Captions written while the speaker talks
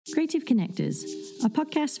Creative Connectors, a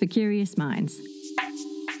podcast for curious minds.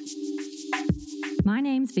 My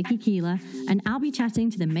name's Vicky Keeler, and I'll be chatting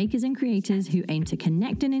to the makers and creators who aim to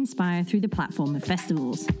connect and inspire through the platform of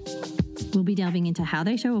festivals. We'll be delving into how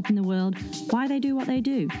they show up in the world, why they do what they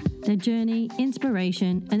do, their journey,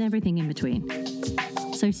 inspiration, and everything in between.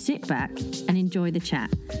 So sit back and enjoy the chat,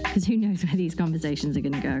 because who knows where these conversations are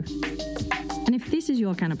going to go. And if this is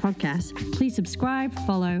your kind of podcast, please subscribe,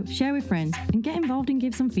 follow, share with friends, and get involved and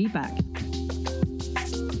give some feedback.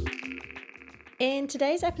 In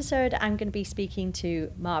today's episode, I'm going to be speaking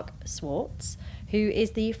to Mark Swartz, who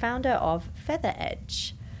is the founder of Feather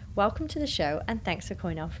Edge. Welcome to the show, and thanks for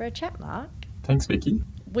coming on for a chat, Mark. Thanks, Vicky.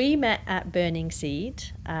 We met at Burning Seed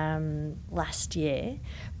last year,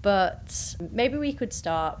 but maybe we could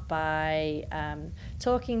start by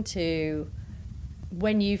talking to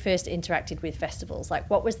when you first interacted with festivals. Like,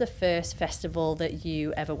 what was the first festival that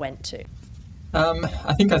you ever went to?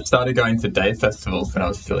 I think I started going to day festivals when I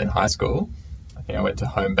was still in high school. I think I went to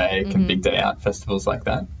Home Bake and Big Day Out festivals like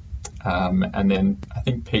that. And then I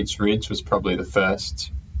think Peach Ridge was probably the first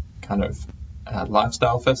kind of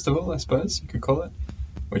lifestyle festival, I suppose you could call it,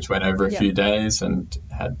 which went over a few days and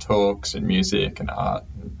had talks and music and art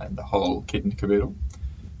and the whole kit and caboodle,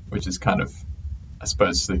 which is kind of, I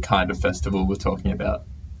suppose, the kind of festival we're talking about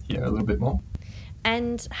here a little bit more.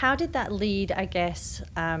 And how did that lead, I guess,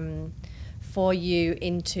 for you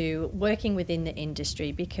into working within the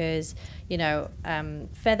industry? Because, you know,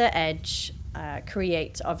 Feather Edge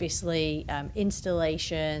creates obviously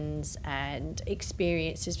installations and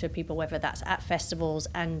experiences for people, whether that's at festivals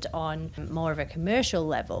and on more of a commercial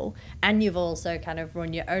level. And you've also kind of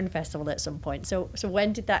run your own festival at some point. So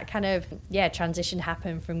when did that kind of transition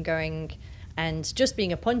happen from going and just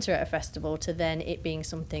being a punter at a festival to then it being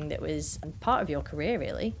something that was part of your career,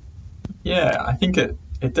 really? Yeah, I think it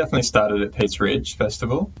definitely started at Peach Ridge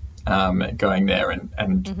Festival, going there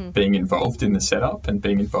and being involved in the setup and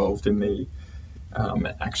being involved in the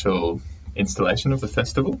actual installation of the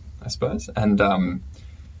festival, I suppose. And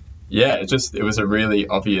it was a really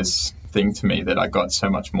obvious thing to me that I got so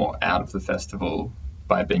much more out of the festival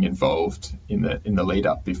by being involved in the lead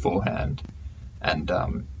up beforehand.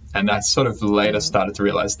 And I sort of later started to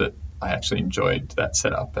realize that I actually enjoyed that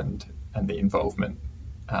setup and the involvement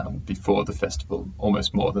before the festival,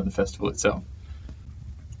 almost more than the festival itself.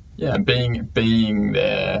 Yeah, being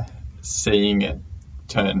there, seeing it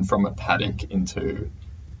turn from a paddock into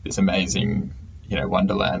this amazing,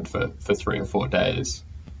 wonderland for 3 or 4 days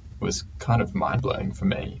was kind of mind-blowing for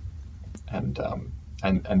me, and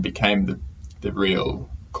became the real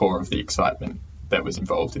core of the excitement that was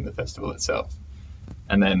involved in the festival itself.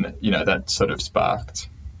 And then, that sort of sparked,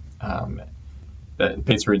 that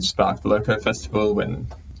Peach Ridge sparked the Loco Festival when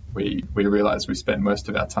we realised we spent most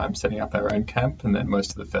of our time setting up our own camp, and then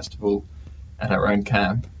most of the festival at our own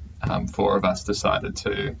camp. 4 of us decided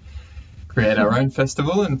to create our own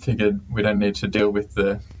festival and figured we don't need to deal with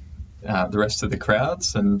the rest of the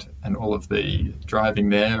crowds and all of the driving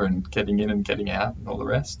there and getting in and getting out and all the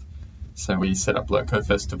rest. So we set up Loco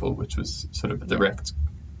Festival, which was sort of a direct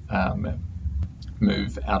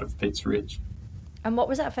move out of Peach Ridge. And what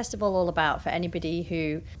was that festival all about for anybody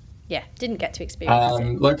who didn't get to experience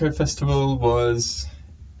it? Loco Festival was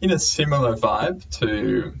in a similar vibe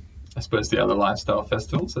to, I suppose, the other lifestyle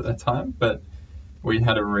festivals at that time, but we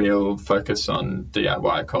had a real focus on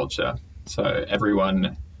DIY culture. So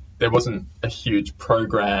there wasn't a huge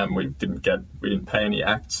program. We didn't pay any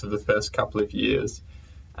acts for the first couple of years.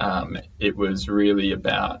 It was really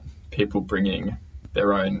about people bringing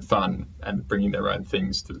their own fun and bringing their own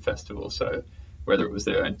things to the festival. So whether it was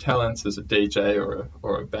their own talents as a DJ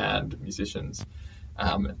or a band of musicians,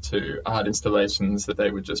 to art installations that they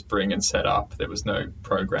would just bring and set up. There was no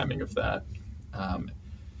programming of that.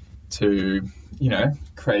 To,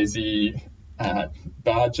 crazy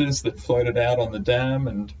barges that floated out on the dam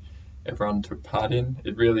and everyone took part in.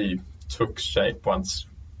 It really took shape once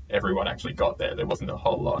everyone actually got there. There wasn't a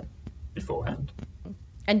whole lot beforehand.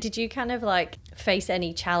 And did you kind of face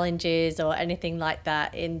any challenges or anything like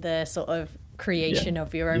that in the sort of creation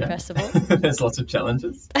of your own festival? There's lots of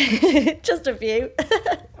challenges. Just a few.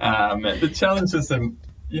 The challenges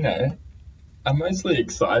are mostly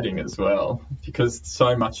exciting as well, because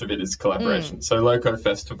so much of it is collaboration. So Loco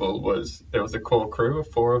Festival there was a core crew of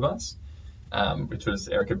 4 of us, which was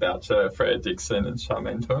Erica Boucher, Freya Dixon and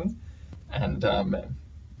Charmaine Tung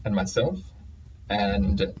and myself.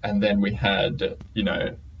 And then we had,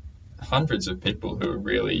 hundreds of people who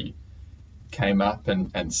really came up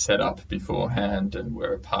and set up beforehand and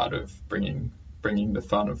were a part of bringing the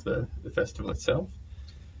fun of the festival itself.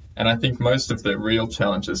 And I think most of the real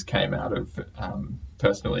challenges came out of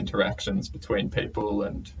personal interactions between people,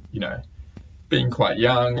 and being quite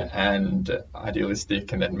young and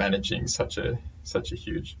idealistic, and then managing such a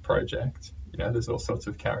huge project. There's all sorts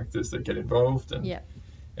of characters that get involved, and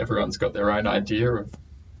everyone's got their own idea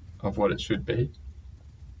of what it should be.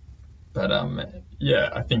 But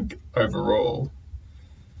I think overall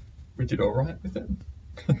we did all right with it.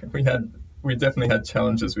 we definitely had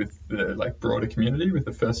challenges with the broader community with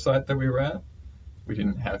the first site that we were at. We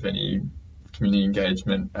didn't have any community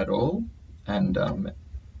engagement at all, and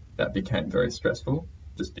that became very stressful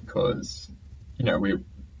just because we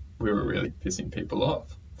were really pissing people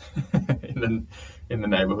off in the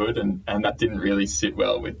neighborhood, and that didn't really sit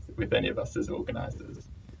well with any of us as organizers.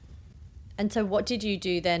 And so what did you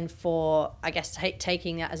do then for, I guess,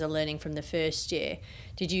 taking that as a learning from the first year?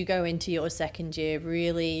 Did you go into your second year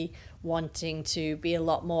really wanting to be a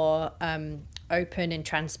lot more open and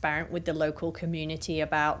transparent with the local community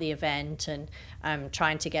about the event, and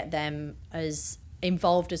trying to get them as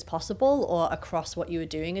involved as possible or across what you were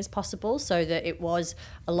doing as possible, so that it was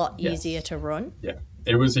a lot easier to run? Yeah,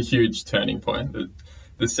 it was a huge turning point.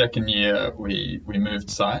 The second year we moved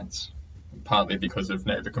sites, partly because of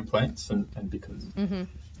neighbour complaints and because we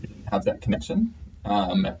didn't have that connection.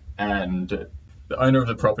 And the owner of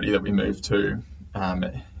the property that we moved to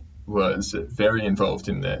was very involved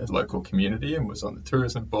in the local community and was on the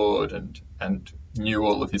tourism board and knew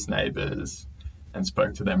all of his neighbours and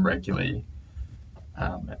spoke to them regularly.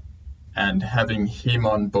 And having him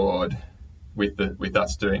on board with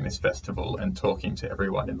us doing this festival and talking to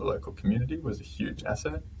everyone in the local community was a huge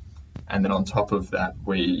asset. And then on top of that,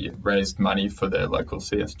 we raised money for the local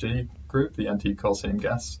CSG group, the Anti-Coal Seam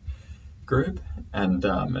Gas group, and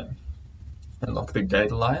Lock the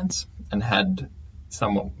Gate Alliance, and had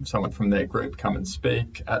someone from their group come and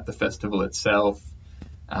speak at the festival itself,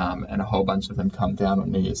 and a whole bunch of them come down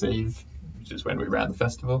on New Year's Eve, which is when we ran the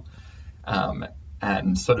festival,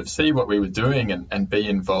 and sort of see what we were doing and be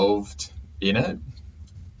involved in it.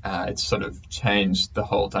 It sort of changed the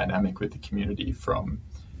whole dynamic with the community from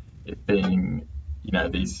it being,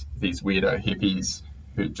 these weirdo hippies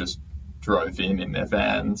who just drove in their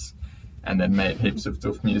vans and then made heaps of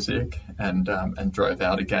doof music and drove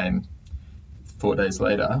out again 4 days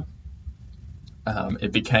later.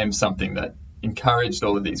 It became something that encouraged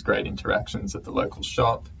all of these great interactions at the local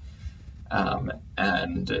shop,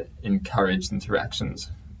 and encouraged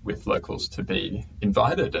interactions with locals to be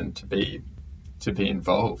invited and to be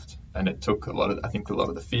involved. And it took a lot of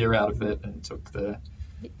the fear out of it, and it took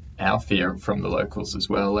our fear from the locals as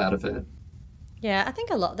well out of it. Yeah, I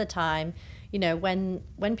think a lot of the time,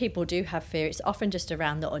 when people do have fear, it's often just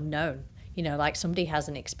around the unknown. Like somebody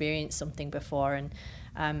hasn't experienced something before, and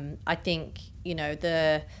I think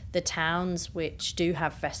the towns which do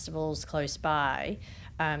have festivals close by,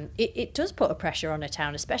 it does put a pressure on a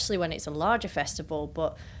town, especially when it's a larger festival.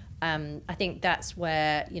 But I think that's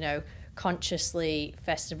where consciously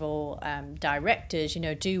festival directors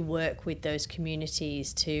do work with those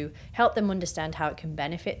communities to help them understand how it can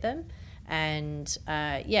benefit them, and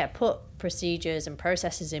put procedures and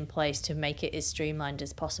processes in place to make it as streamlined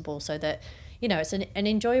as possible, so that it's an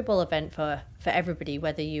enjoyable event for everybody,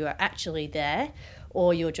 whether you are actually there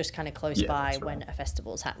or you're just kind of close by when a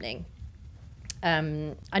festival's happening.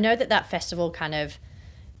 I know that festival kind of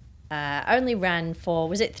only ran for,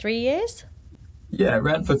 was it 3 years? Yeah, it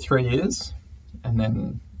ran for 3 years, and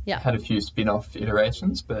then had a few spin-off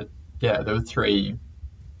iterations, but there were three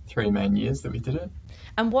main years that we did it.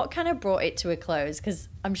 And what kind of brought it to a close? Because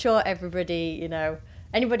I'm sure everybody,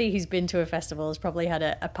 anybody who's been to a festival has probably had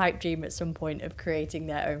a pipe dream at some point of creating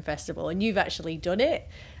their own festival, and you've actually done it,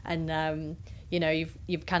 and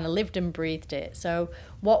you've kind of lived and breathed it. So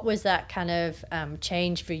what was that kind of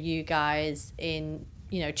change for you guys in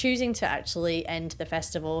choosing to actually end the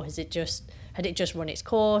festival? Had it just run its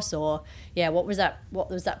course, or what was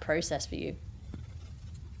that process for you?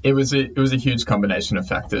 It was a huge combination of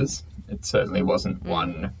factors. It certainly wasn't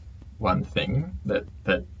one thing that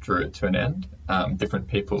drew it to an end. Different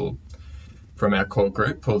people from our core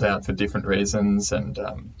group pulled out for different reasons, and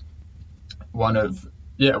one of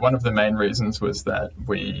the main reasons was that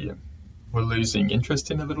we were losing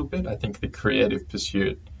interest in a little bit. I think the creative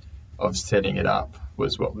pursuit of setting it up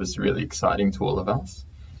was what was really exciting to all of us.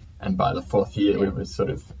 And by the fourth year,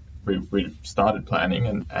 we started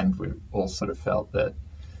planning, and we all sort of felt that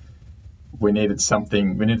we needed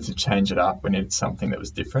to change it up. We needed something that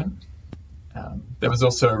was different. There was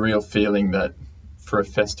also a real feeling that for a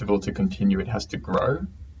festival to continue, it has to grow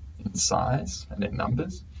in size and in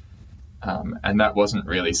numbers. And that wasn't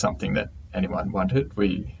really something that anyone wanted.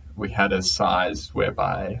 We had a size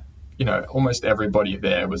whereby, almost everybody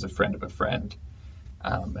there was a friend of a friend.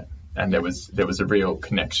 Um, and there was a real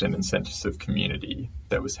connection and sense of community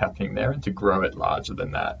that was happening there, and to grow it larger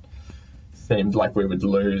than that seemed like we would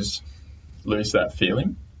lose that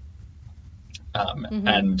feeling.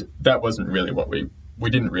 And that wasn't really what we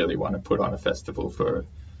didn't really want to put on a festival for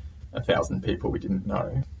 1,000 people we didn't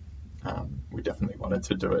know. We definitely wanted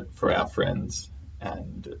to do it for our friends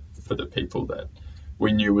and for the people that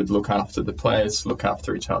we knew would look after the place, look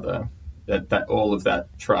after each other. That all of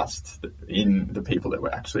that trust in the people that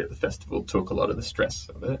were actually at the festival took a lot of the stress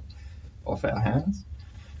of it off our hands.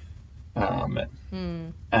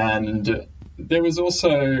 And there was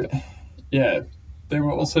also, there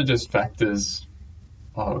were also just factors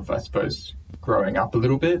of, I suppose, growing up a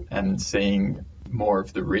little bit and seeing more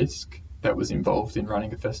of the risk that was involved in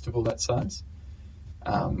running a festival that size,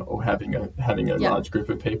 or having a large group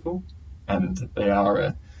of people. And they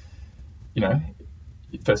are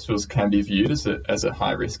festivals can be viewed as a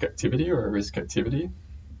high risk activity or a risk activity.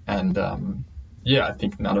 And I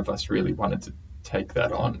think none of us really wanted to take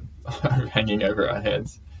that on hanging over our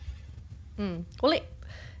heads. Well,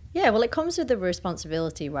 it comes with the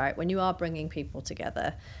responsibility, right? When you are bringing people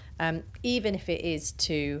together, even if it is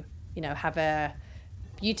to, have a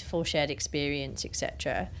beautiful shared experience,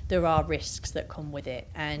 etc., there are risks that come with it,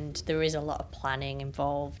 and there is a lot of planning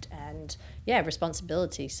involved and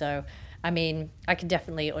responsibility. So, I mean, I can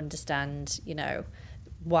definitely understand,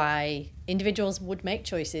 why individuals would make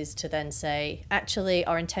choices to then say, actually,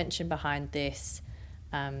 our intention behind this,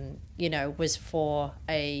 was for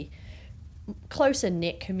a closer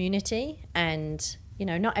knit community, and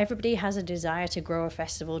not everybody has a desire to grow a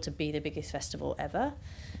festival to be the biggest festival ever.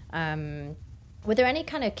 Were there any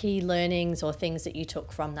kind of key learnings or things that you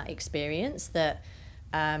took from that experience that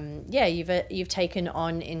you've taken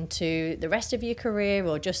on into the rest of your career,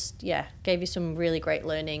 or just gave you some really great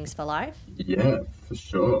learnings for life? Yeah, for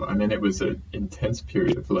sure. I mean, it was an intense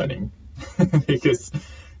period of learning because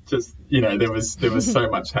just there was so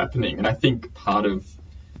much happening, and I think part of,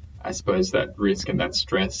 I suppose, that risk and that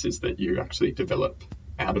stress is that you actually develop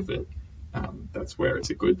out of it. That's where it's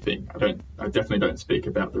a good thing. I definitely don't speak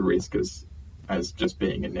about the risk as just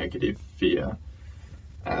being a negative fear.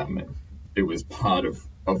 It was part of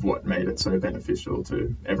what made it so beneficial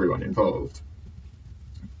to everyone involved.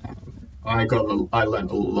 I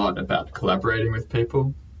learned a lot about collaborating with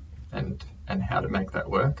people and how to make that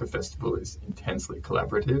work. A festival is intensely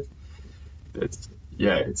collaborative. It's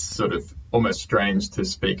sort of almost strange to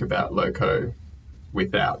speak about Loco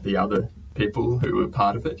without the other people who were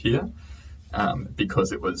part of it here,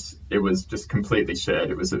 because it was just completely shared.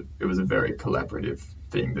 It was a very collaborative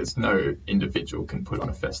thing. There's no individual can put on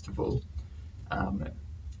a festival,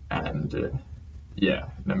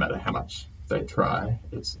 no matter how much they try,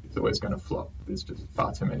 it's always going to flop. There's just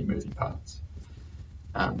far too many moving parts.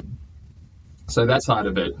 So that side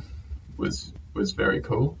of it was very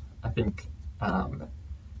cool. I think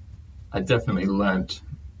I definitely learnt.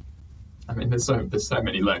 I mean, there's so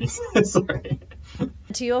many learnings. Sorry.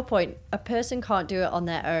 To your point, a person can't do it on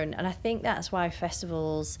their own, and I think that's why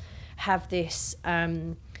festivals have this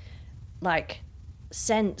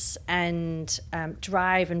sense and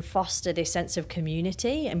drive and foster this sense of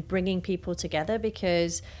community and bringing people together,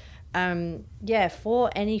 because for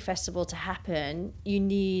any festival to happen, you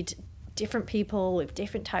need different people with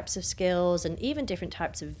different types of skills and even different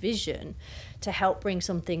types of vision to help bring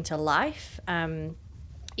something to life.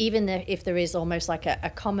 Even if there is almost like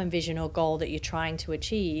a common vision or goal that you're trying to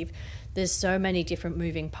achieve, there's so many different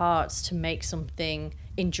moving parts to make something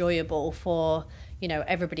enjoyable for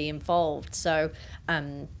everybody involved. So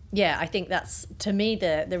I think that's, to me,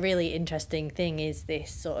 the really interesting thing is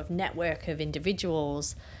this sort of network of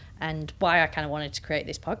individuals, and why I kind of wanted to create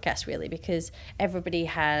this podcast, really, because everybody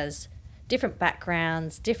has different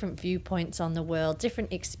backgrounds, different viewpoints on the world,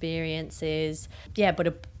 different experiences, but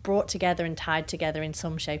are brought together and tied together in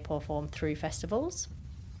some shape or form through festivals.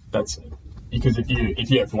 That's because if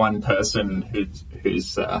you have one person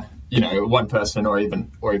who's one person or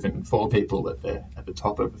even four people at the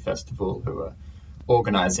top of a festival who are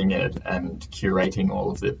organizing it and curating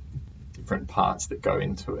all of the different parts that go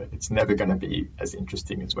into it, it's never going to be as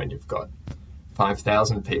interesting as when you've got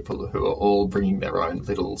 5,000 people who are all bringing their own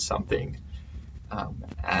little something,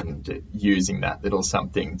 and using that little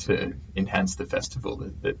something to enhance the festival,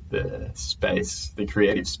 the space, the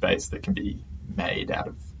creative space that can be made out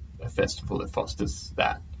of a festival that fosters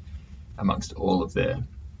that amongst all of the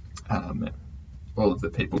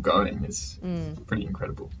people going is pretty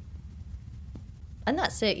incredible. And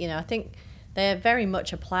that's it, I think they're very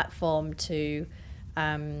much a platform to,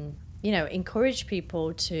 encourage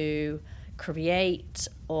people to create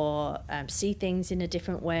or see things in a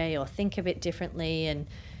different way or think a bit differently. And,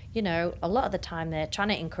 you know, a lot of the time they're trying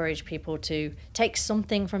to encourage people to take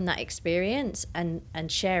something from that experience and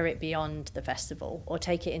share it beyond the festival or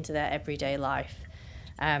take it into their everyday life.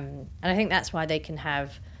 And I think that's why they can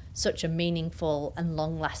have such a meaningful and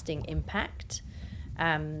long-lasting impact.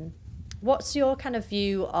 What's your kind of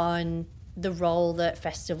view on the role that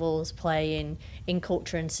festivals play in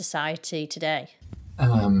culture and society today?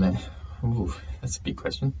 That's a big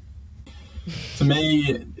question. To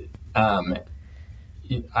me, I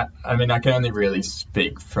mean, I can only really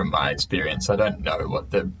speak from my experience. I don't know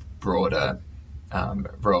what the broader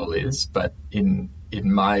role is, but in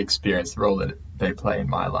my experience, the role that they play in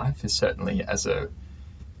my life is certainly as a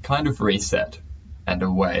kind of reset and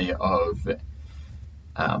a way of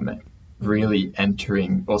really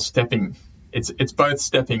entering or stepping. It's both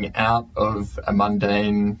stepping out of a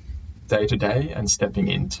mundane day-to-day and stepping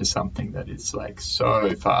into something that is like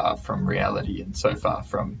so far from reality and so far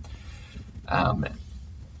from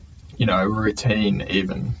routine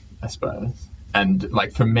even, I suppose. And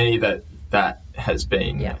like for me, that has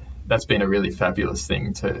been that's been a really fabulous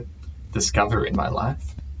thing to discover in my life,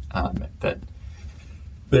 that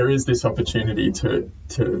there is this opportunity to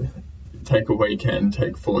take a weekend,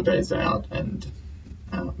 take 4 days out, and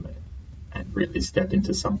really step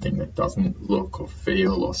into something that doesn't look or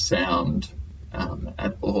feel or sound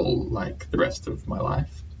at all like the rest of my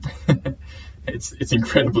life. It's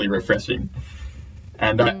incredibly refreshing,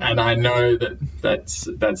 and I know that's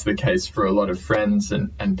the case for a lot of friends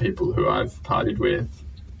and people who I've partied with,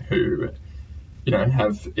 who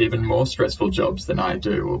have even more stressful jobs than I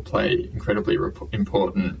do, or play incredibly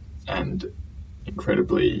important and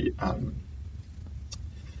incredibly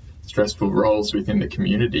stressful roles within the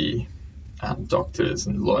community, doctors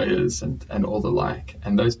and lawyers and all the like.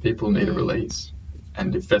 And those people need a release.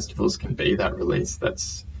 And if festivals can be that release,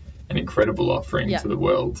 that's an incredible offering to the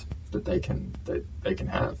world that they can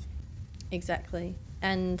have. Exactly.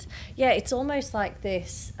 And it's almost like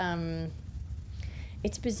this.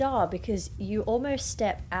 It's bizarre because you almost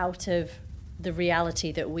step out of the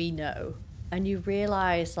reality that we know and you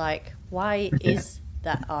realize, like, why is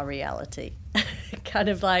that our reality? Kind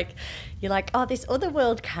of like, you're like, oh, this other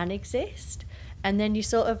world can exist. And then you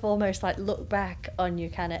sort of almost like look back on your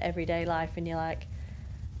kind of everyday life and you're like,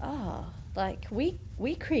 oh, like we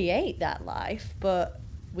create that life, but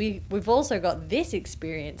we've also got this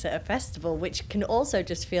experience at a festival, which can also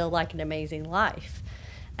just feel like an amazing life.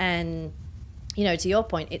 And to your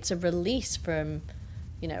point, it's a release from,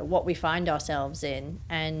 what we find ourselves in.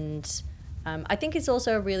 And I think it's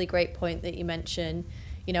also a really great point that you mentioned.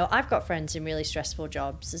 I've got friends in really stressful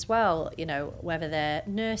jobs as well, whether they're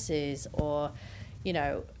nurses or,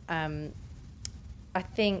 I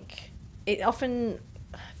think it often,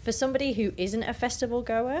 for somebody who isn't a festival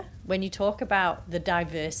goer, when you talk about the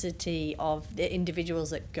diversity of the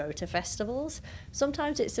individuals that go to festivals,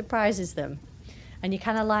 sometimes it surprises them. And you're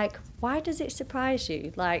kind of like, why does it surprise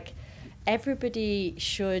you? Like, everybody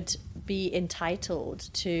should be entitled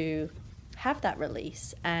to have that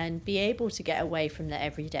release and be able to get away from the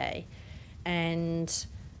everyday. And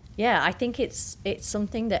I think it's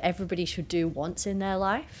something that everybody should do once in their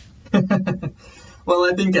life. Well,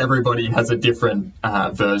 I think everybody has a different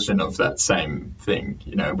version of that same thing,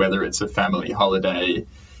 whether it's a family holiday,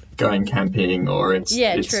 going camping, or it's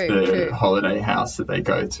the holiday house that they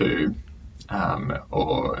go to.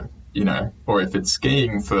 Or if it's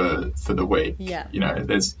skiing for the week,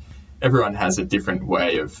 everyone has a different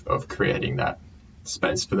way of creating that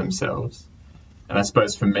space for themselves. And I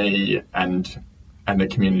suppose for me and the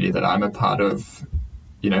community that I'm a part of,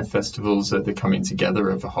 festivals are the coming together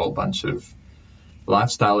of a whole bunch of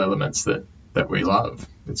lifestyle elements that we love.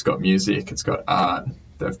 It's got music, it's got art,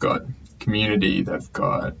 they've got community, they've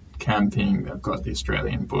got camping, they've got the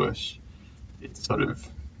Australian bush. It's sort of,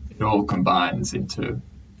 it all combines into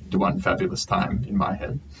one fabulous time in my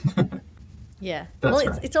head.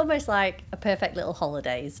 It's almost like a perfect little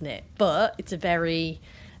holiday, isn't it? But it's a very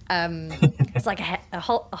it's like a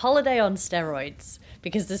holiday on steroids,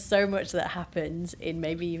 because there's so much that happens in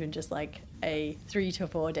maybe even just like a 3 to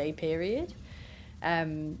 4 day period.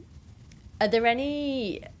 Are there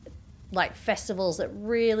any like festivals that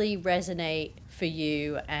really resonate for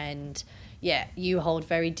you and you hold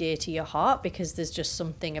very dear to your heart because there's just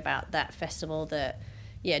something about that festival that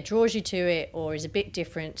draws you to it or is a bit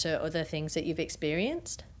different to other things that you've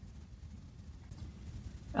experienced?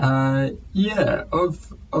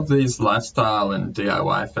 Of these lifestyle and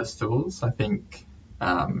DIY festivals, I think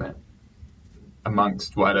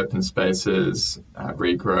amongst Wide Open Spaces,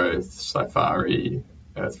 Regrowth, Safari,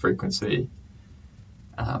 Earth Frequency,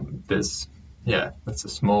 there's, that's a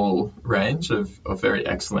small range of very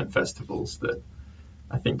excellent festivals that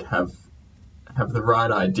I think have the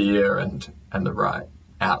right idea and the right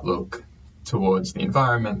outlook towards the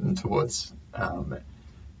environment and towards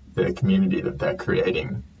the community that they're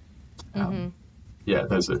creating.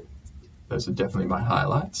 Those are definitely my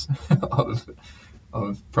highlights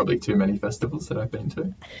of probably too many festivals that I've been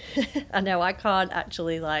to. I know, I can't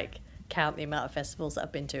actually count the amount of festivals that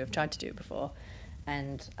I've been to. I've tried to do it before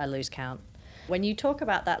and I lose count. When you talk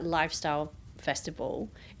about that lifestyle festival,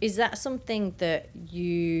 is that something that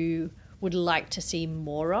you would like to see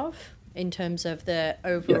more of in terms of the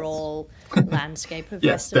overall landscape of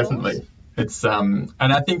yes, festivals? Definitely. It's and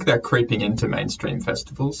I think they're creeping into mainstream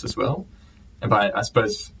festivals as well. And by, I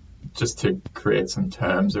suppose, just to create some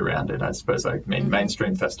terms around it, I suppose I mean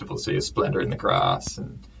mainstream festivals, so your Splendour in the Grass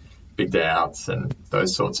and Big Day Outs and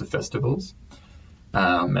those sorts of festivals.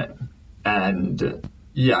 I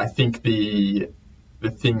think the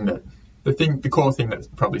core thing that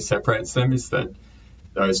probably separates them is that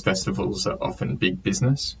those festivals are often big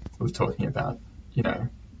business. We're talking about,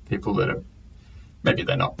 people that are, maybe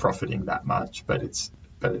they're not profiting that much, but it's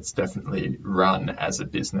definitely run as a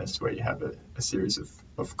business where you have a series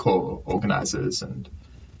of core organisers and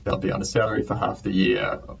they'll be on a salary for half the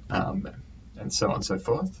year, and so on and so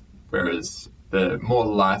forth. Whereas the more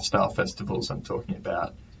lifestyle festivals I'm talking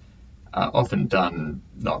about are often done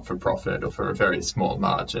not for profit or for a very small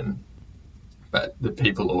margin, but the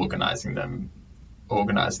people organising them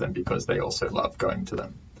organise them because they also love going to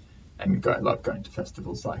them and love going to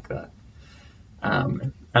festivals like that.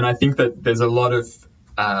 And I think that there's a lot of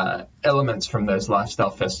elements from those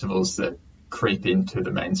lifestyle festivals that creep into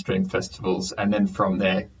the mainstream festivals and then from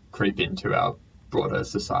there creep into our broader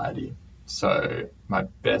society. So my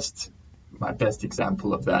best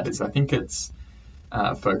example of that is, I think it's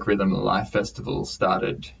Folk Rhythm Life Festival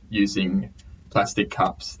started using plastic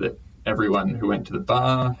cups that everyone who went to the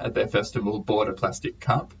bar at their festival bought a plastic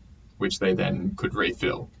cup, which they then could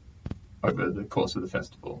refill over the course of the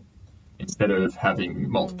festival, instead of having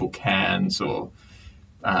multiple cans or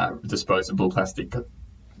disposable plastic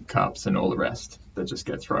cups and all the rest that just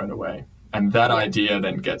get thrown away. And that idea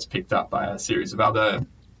then gets picked up by a series of other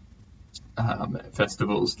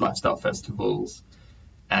festivals, lifestyle festivals,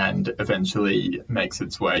 and eventually makes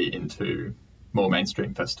its way into more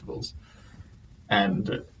mainstream festivals.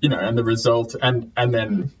 And, and the result, and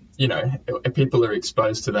then, people are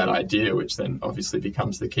exposed to that idea, which then obviously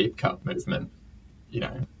becomes the Keep Cup movement,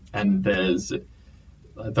 and there's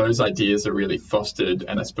those ideas are really fostered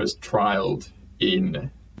and I suppose trialed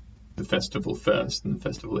in the festival first and the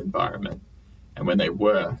festival environment. And when they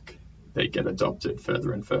work, they get adopted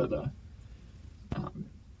further and further.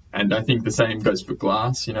 And I think the same goes for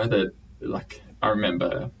glass, that I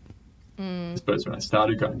remember, I suppose when I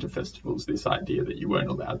started going to festivals, this idea that you weren't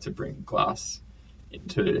allowed to bring glass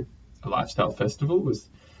into a lifestyle festival was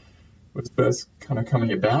first kind of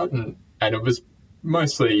coming about. And it was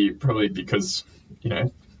mostly probably because,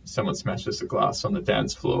 someone smashes a glass on the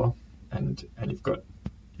dance floor and you've got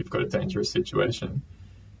a dangerous situation.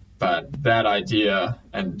 But that idea,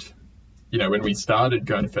 and, when we started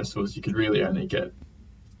going to festivals, you could really only get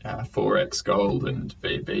 4X gold and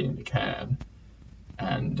VB in the can.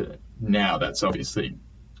 And now that's obviously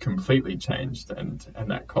completely changed and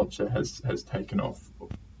that culture has taken off.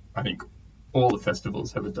 I think all the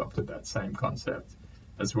festivals have adopted that same concept,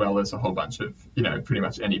 as well as a whole bunch of, pretty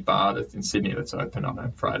much any bar that's in Sydney that's open on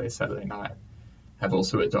a Friday, Saturday night have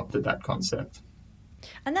also adopted that concept.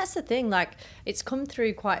 And that's the thing, it's come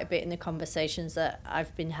through quite a bit in the conversations that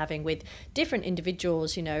I've been having with different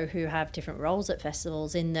individuals, who have different roles at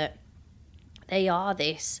festivals, in that they are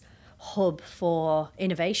this hub for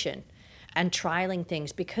innovation and trialing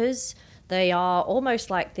things, because they are almost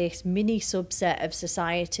like this mini subset of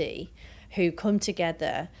society who come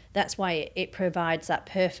together. That's why it provides that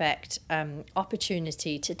perfect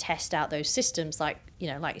opportunity to test out those systems, like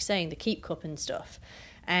you're saying, the Keep Cup and stuff.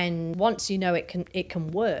 And once it can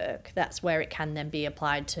work, that's where it can then be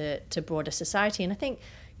applied to broader society. And I think,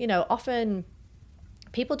 often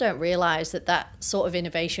people don't realise that sort of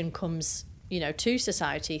innovation comes, to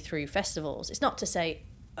society through festivals. It's not to say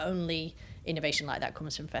only innovation like that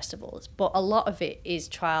comes from festivals, but a lot of it is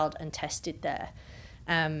trialled and tested there.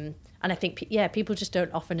 And I think, people just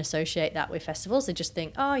don't often associate that with festivals. They just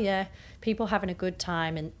think, oh yeah, people having a good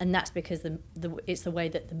time. And that's because it's the way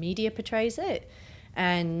that the media portrays it.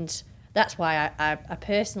 And that's why I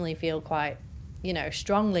personally feel quite,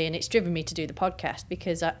 strongly, and it's driven me to do the podcast,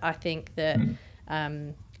 because I think that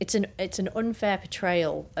it's an unfair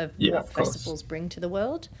portrayal of what festivals bring to the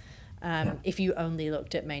world if you only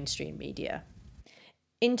looked at mainstream media.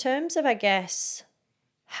 in terms of, I guess,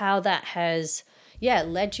 how that has,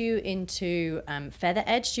 led you into Feather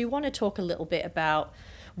Edge, do you want to talk a little bit about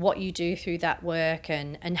what you do through that work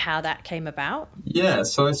and how that came about? Yeah,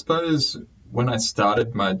 so I suppose when I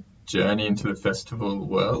started my journey into the festival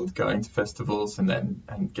world, going to festivals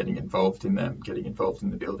and getting involved in them, getting involved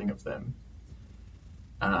in the building of them,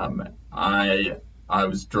 I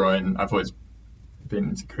was drawn. I've always been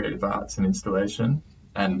into creative arts and installation,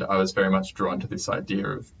 and I was very much drawn to this idea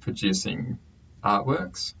of producing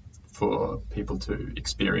artworks for people to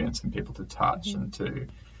experience and people to touch and to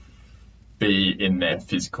be in their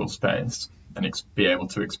physical space and be able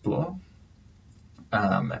to explore.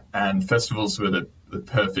 And festivals were the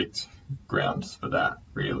perfect grounds for that,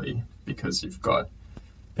 really, because you've got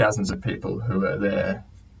thousands of people who are there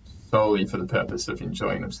solely for the purpose of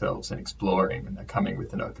enjoying themselves and exploring, and they're coming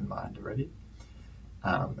with an open mind already.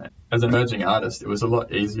 As an emerging artist, it was a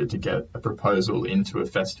lot easier to get a proposal into a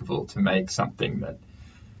festival to make something that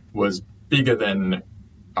was bigger than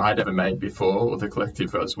I'd ever made before, or the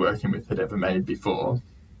collective I was working with had ever made before.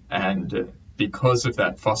 And because of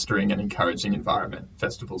that fostering and encouraging environment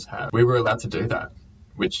festivals have, we were allowed to do that,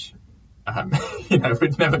 which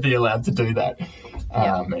we'd never be allowed to do that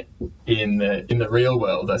in the real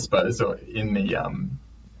world, I suppose, or in the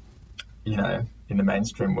in the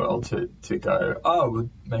mainstream world, to go, we'll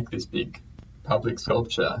make this big public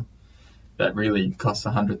sculpture that really costs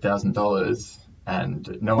 $100,000,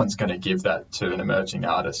 and no one's going to give that to an emerging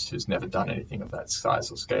artist who's never done anything of that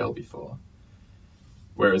size or scale before.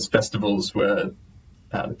 Whereas festivals were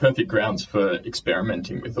the perfect grounds for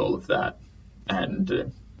experimenting with all of that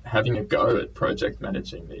and having a go at project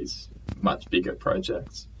managing these much bigger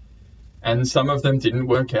projects. And some of them didn't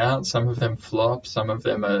work out, some of them flop, some of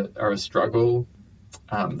them are a struggle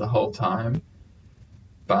the whole time.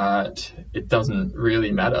 But it doesn't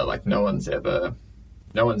really matter. Like, no one's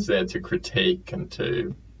there to critique and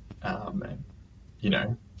to, and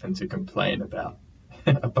to complain about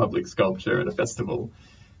a public sculpture at a festival.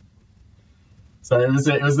 So it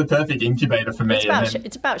was the perfect incubator for me.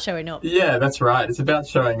 It's about showing up. Yeah, that's right. It's about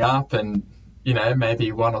showing up, and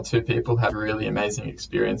maybe one or two people have a really amazing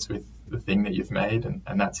experience with the thing that you've made, and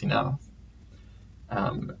that's enough.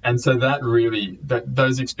 And so that really,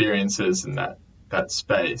 those experiences and that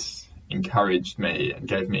space encouraged me and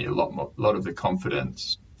gave me a lot of the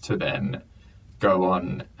confidence to then go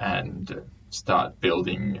on and start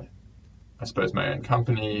building, I suppose, my own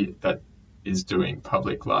company that is doing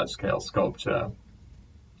public large-scale sculpture,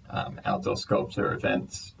 outdoor sculpture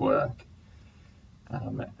events work,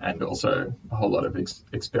 and also a whole lot of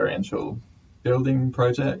experiential building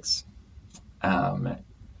projects.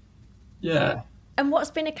 And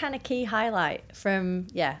what's been a kind of key highlight from,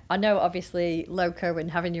 I know obviously Loco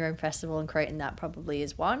and having your own festival and creating that probably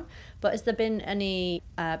is one, but has there been any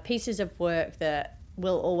pieces of work that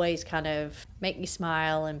will always kind of make you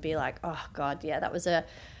smile and be like, oh God, that was a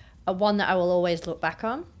one that I will always look back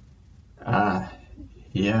on?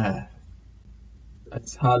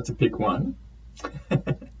 It's hard to pick one.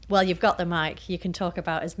 Well, you've got the mic. You can talk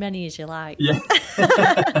about as many as you like. Yeah.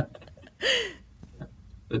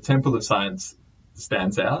 The Temple of Science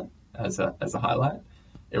stands out as a highlight.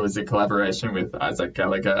 It was a collaboration with Isaac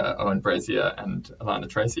Gallagher, Owen Brazier, and Alana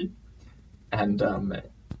Tracy. And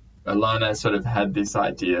Alana sort of had this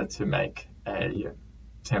idea to make a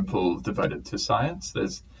temple devoted to science.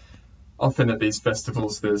 There's often at these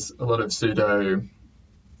festivals, there's a lot of pseudo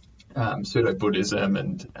Buddhism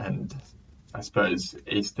and I suppose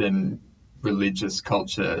Eastern religious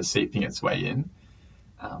culture seeping its way in.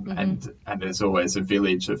 And there's always a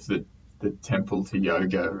village of the temple to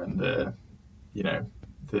yoga and the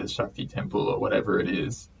Shakti temple or whatever it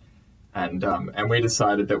is. And we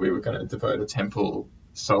decided that we were going to devote a temple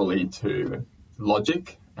solely to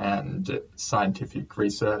logic and scientific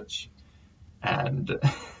research, and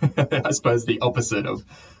I suppose the opposite of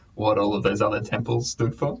what all of those other temples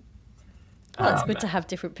stood for. Well, it's good to have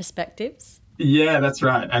different perspectives. Yeah, that's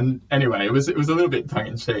right. And anyway, it was a little bit tongue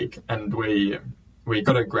in cheek, and we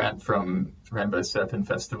got a grant from Rainbow Serpent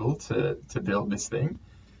Festival to build this thing,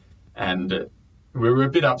 and we were a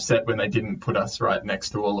bit upset when they didn't put us right next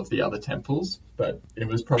to all of the other temples, but it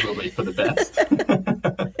was probably for the best.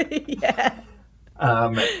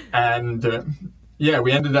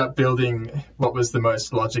 We ended up building what was the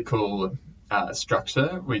most logical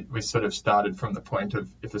structure. We sort of started from the point of,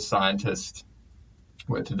 if a scientist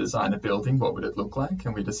were to design a building, what would it look like?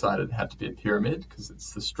 And we decided it had to be a pyramid because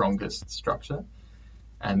it's the strongest structure.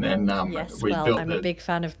 And then built I'm a big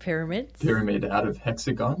fan of pyramids. Pyramid out of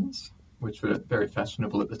hexagons, which were very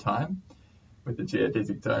fashionable at the time with the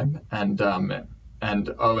geodesic dome. And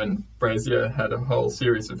and Owen Brazier had a whole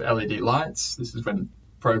series of LED lights. This is when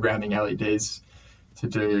programming LEDs to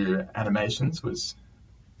do animations was,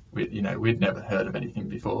 we'd never heard of anything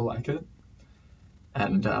before like it.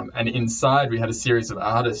 And inside we had a series of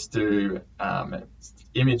artists do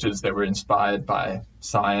images that were inspired by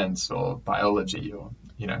science or biology or,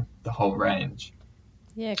 the whole range.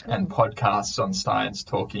 Yeah, cool. And podcasts on science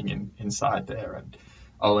talking inside there. And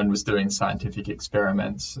Owen was doing scientific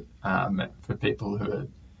experiments for people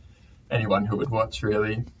anyone who would watch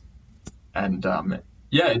really. And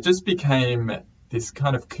it just became this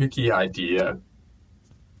kind of kooky idea.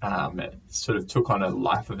 It sort of took on a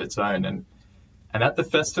life of its own. And at the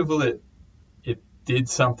festival, it did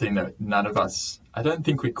something that none of us, I don't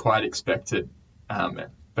think we quite expected.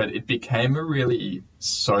 But it became a really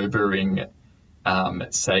sobering,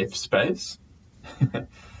 safe space,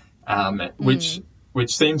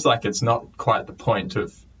 which seems like it's not quite the point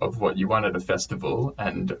of what you want at a festival.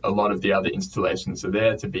 And a lot of the other installations are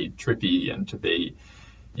there to be trippy and to be,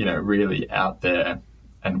 really out there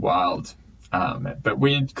and wild. But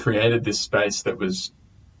we'd created this space that was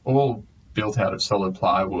all built out of solid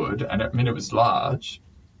plywood, and it was large,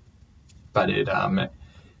 but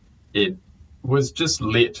it was just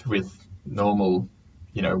lit with normal,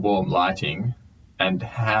 warm lighting, and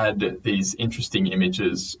had these interesting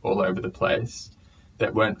images all over the place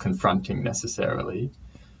that weren't confronting necessarily,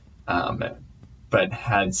 but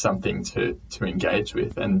had something to engage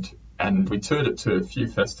with. And we toured it to a few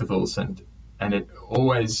festivals, and it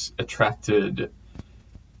always attracted,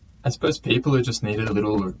 I suppose, people who just needed a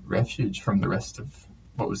little refuge from the rest of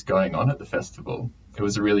what was going on at the festival. It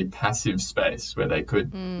was a really passive space where they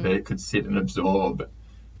could sit and absorb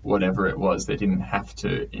whatever it was. They didn't have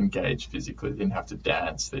to engage physically. They didn't have to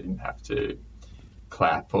dance. They didn't have to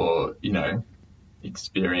clap or,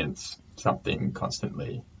 experience something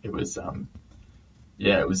constantly. It was,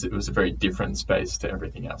 it was a very different space to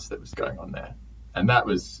everything else that was going on there. And that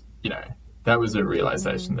was, that was a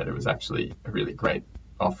realization that it was actually a really great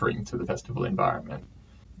offering to the festival environment.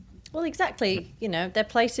 Well, exactly. They're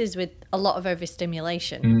places with a lot of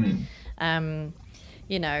overstimulation, and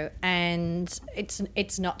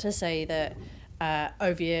it's not to say that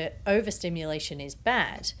overstimulation is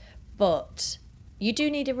bad, but you do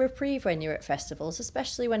need a reprieve when you're at festivals,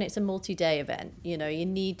 especially when it's a multi-day event. You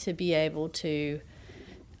need to be able to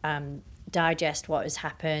digest what has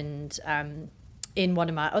happened. In one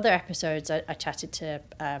of my other episodes, I chatted to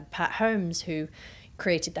Pat Holmes, who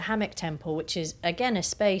created the Hammock Temple, which is, again, a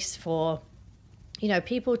space for,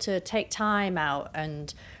 people to take time out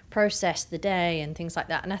and process the day and things like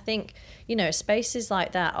that. And I think, spaces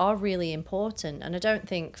like that are really important. And I don't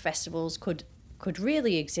think festivals could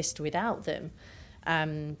really exist without them,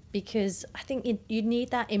 because I think you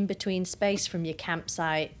need that in-between space from your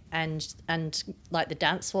campsite and like the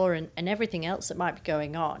dance floor and everything else that might be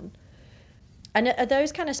going on. And are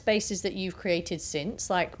those kind of spaces that you've created since,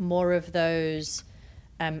 like more of those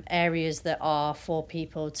areas that are for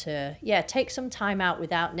people to, take some time out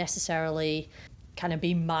without necessarily kind of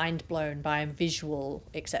be mind blown by a visual,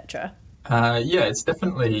 etc.? It's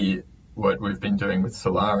definitely what we've been doing with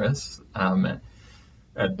Solaris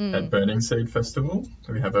at Burning Seed Festival.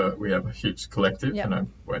 We have a huge collective, and I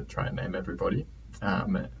won't try and name everybody.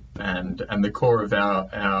 And the core of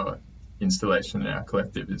our installation in our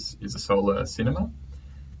collective is a solar cinema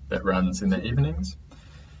that runs in the evenings.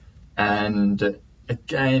 And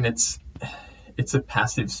again, it's a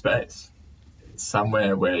passive space. It's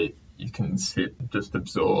somewhere where you can sit, just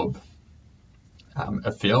absorb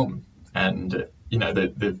a film. And,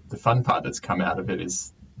 the fun part that's come out of it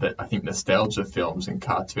is that I think nostalgia films and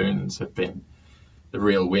cartoons have been the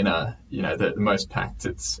real winner. The most packed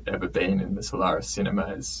it's ever been in the Solaris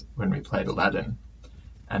cinema is when we played Aladdin.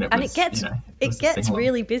 And it gets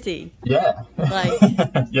really busy. Yeah.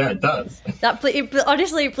 Yeah, it does.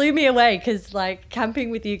 Honestly, it blew me away, because camping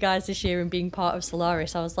with you guys this year and being part of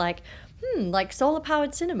Solaris, I was like, solar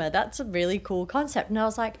powered cinema, that's a really cool concept. And I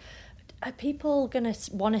was like, are people going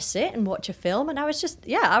to want to sit and watch a film? And I was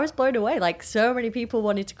I was blown away. So many people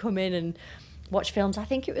wanted to come in and watch films. I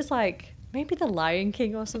think it was maybe The Lion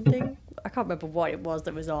King or something. I can't remember what it was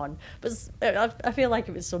that was on, but I feel like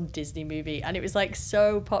it was some Disney movie, and it was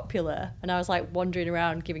so popular, and I was wandering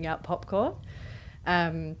around giving out popcorn.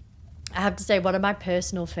 I have to say, one of my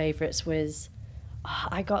personal favorites was,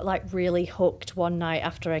 I got really hooked one night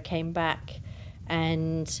after I came back,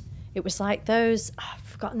 and it was those, I've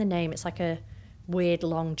forgotten the name, it's a weird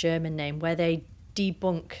long German name, where they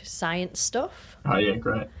debunk science stuff. Oh yeah,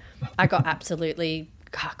 great. I got absolutely,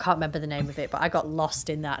 I can't remember the name of it, but I got lost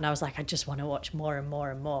in that, and I was like, I just want to watch more and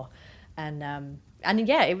more and more. And And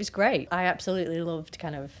yeah, it was great. I absolutely loved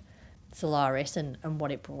kind of Solaris and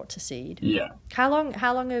what it brought to Seed. Yeah. How long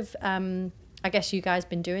have I guess you guys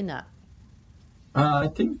been doing that? I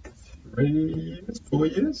think 3 years, 4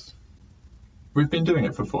 years. We've been doing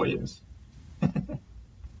it for 4 years.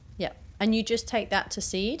 Yeah. And you just take that to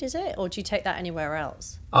Seed, is it? Or do you take that anywhere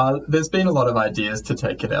else? There's been a lot of ideas to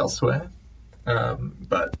take it elsewhere.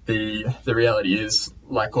 But the reality is,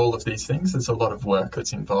 like all of these things, there's a lot of work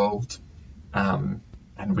that's involved.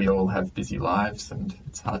 And we all have busy lives, and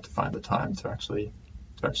it's hard to find the time to actually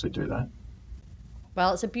do that.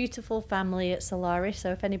 Well, it's a beautiful family at Solaris,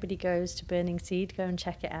 so if anybody goes to Burning Seed, go and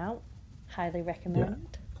check it out. Highly recommend.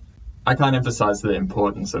 Yeah. I can't emphasize the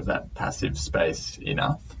importance of that passive space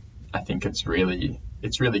enough. I think it's really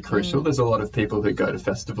crucial. There's a lot of people who go to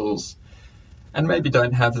festivals and maybe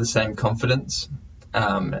don't have the same confidence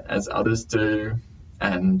as others do,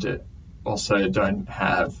 and also don't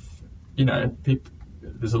have,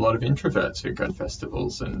 there's a lot of introverts who go to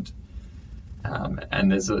festivals, and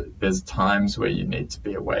there's times where you need to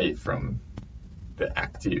be away from the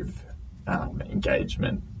active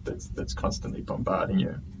engagement that's constantly bombarding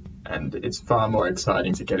you. And it's far more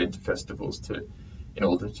exciting to get into festivals in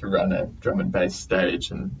order to run a drum and bass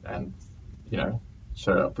stage and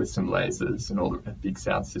show up with some lasers and a big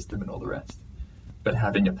sound system and all the rest. But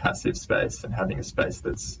having a passive space and having a space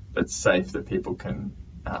that's safe, that people can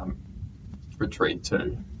retreat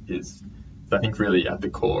to, is, I think, really at the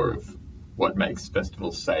core of what makes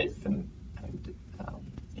festivals safe and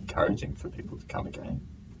encouraging for people to come again.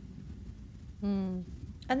 And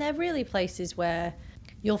they're really places where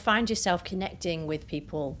you'll find yourself connecting with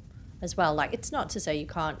people as well. Like, it's not to say you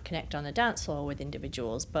can't connect on a dance floor with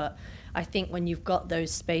individuals, but I think when you've got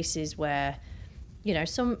those spaces where,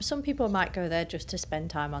 some people might go there just to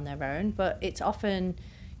spend time on their own, but it's often,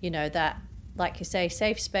 that, like you say,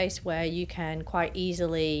 safe space where you can quite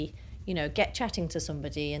easily, get chatting to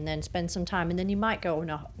somebody and then spend some time, and then you might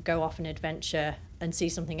go off an adventure and see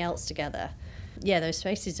something else together. Yeah, those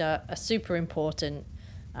spaces are super important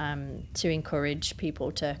to encourage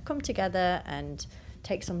people to come together and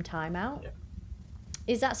take some time out. Yeah.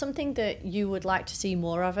 Is that something that you would like to see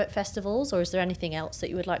more of at festivals, or is there anything else that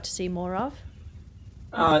you would like to see more of?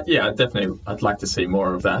 Yeah, definitely. I'd like to see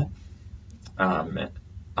more of that.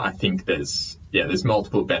 I think there's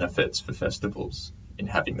multiple benefits for festivals in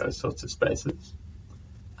having those sorts of spaces.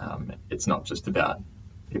 It's not just about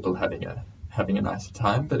people having a nicer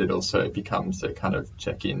time, but it also becomes a kind of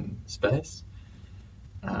check-in space.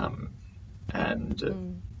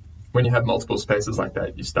 When you have multiple spaces like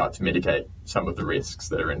that, you start to mitigate some of the risks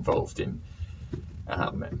that are involved in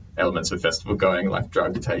elements of festival going, like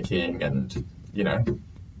drug taking, and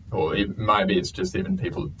or maybe it's just even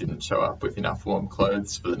people didn't show up with enough warm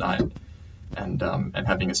clothes for the night, and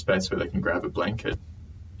having a space where they can grab a blanket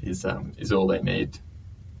is all they need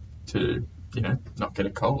to not get a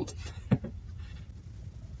cold.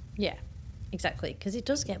 Yeah, exactly, because it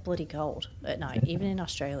does get bloody cold at night, even in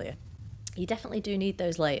Australia. You definitely do need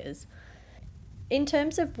those layers. In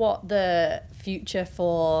terms of what the future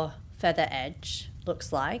for Feather Edge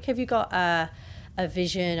looks like, have you got a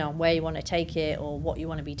vision on where you want to take it or what you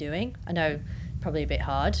want to be doing? I know probably a bit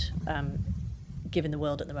hard given the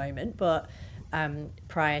world at the moment, but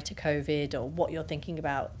prior to COVID, or what you're thinking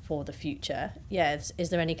about for the future, is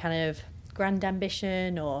there any kind of grand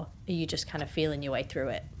ambition, or are you just kind of feeling your way through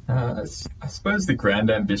it? I suppose the grand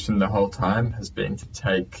ambition the whole time has been to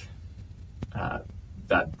take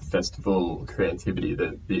that festival creativity,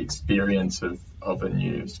 the experience of a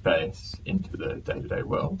new space, into the day-to-day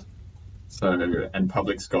world. So, and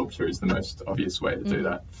public sculpture is the most obvious way to do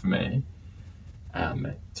that for me.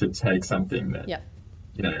 To take something that,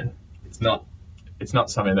 it's not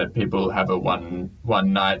something that people have a one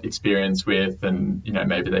night experience with, and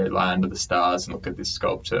maybe they lie under the stars and look at this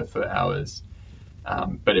sculpture for hours.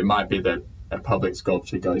 But it might be that a public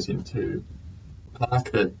sculpture goes into a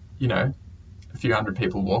park that a few hundred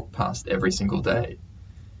people walk past every single day,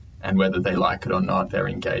 and whether they like it or not, they're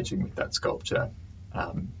engaging with that sculpture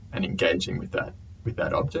and engaging with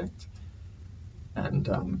that object. And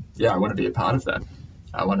I want to be a part of that.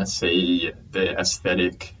 I want to see the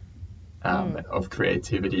aesthetic of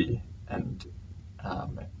creativity and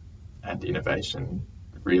innovation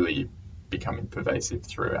really becoming pervasive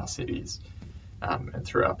through our cities and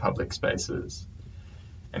through our public spaces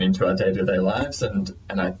and into our day-to-day lives. And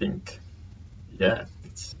I think,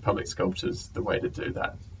 it's public sculpture's the way to do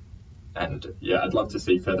that. And I'd love to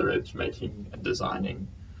see Feather Edge making and designing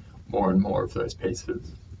more and more of those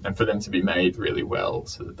pieces, and for them to be made really well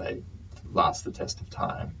so that they last the test of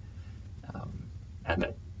time, and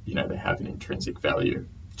that they have an intrinsic value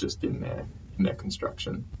just in in their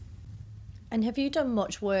construction. And have you done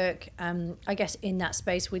much work, I guess, in that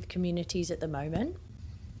space with communities at the moment?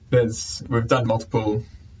 We've done multiple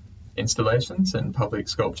installations and public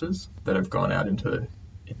sculptures that have gone out into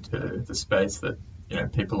the space that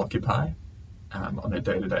people occupy on a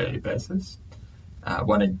day-to-day basis.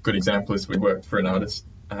 One good example is we worked for an artist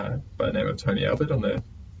by the name of Tony Albert on the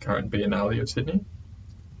current Biennale of Sydney,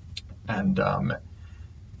 and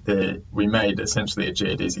we made essentially a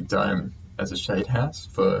geodesic dome as a shade house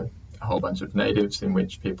for a whole bunch of natives in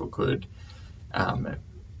which people could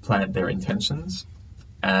plant their intentions.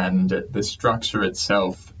 And the structure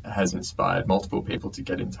itself has inspired multiple people to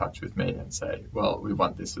get in touch with me and say, well, we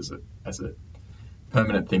want this as a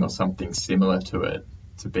permanent thing or something similar to it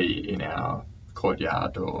to be in our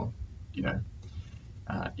courtyard or,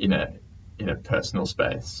 in a personal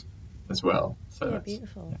space as well. So yeah,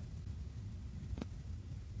 beautiful. Yeah.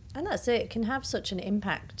 And that's it. It can have such an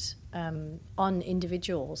impact on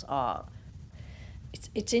individuals' art.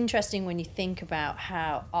 It's interesting when you think about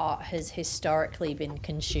how art has historically been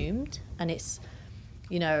consumed, and it's,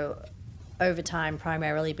 over time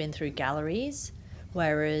primarily been through galleries,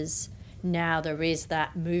 whereas now there is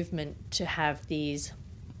that movement to have these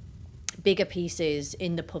bigger pieces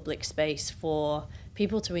in the public space for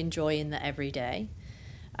people to enjoy in the everyday.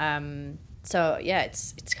 So yeah,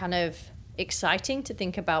 it's kind of exciting to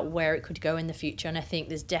think about where it could go in the future, and I think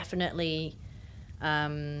there's definitely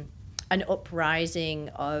an uprising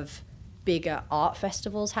of bigger art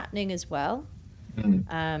festivals happening as well.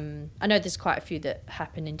 I know there's quite a few that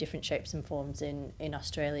happen in different shapes and forms in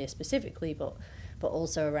Australia specifically, but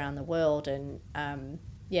also around the world, and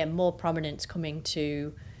more prominence coming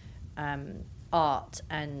to art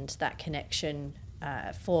and that connection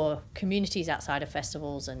for communities outside of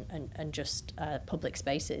festivals and just public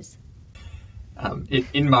spaces.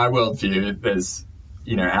 In my worldview, there's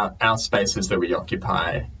our spaces that we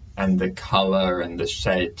occupy and the colour and the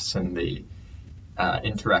shapes and the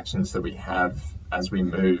interactions that we have as we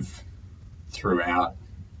move throughout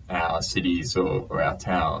our cities or our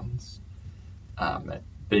towns.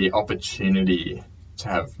 The opportunity to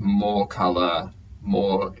have more colour,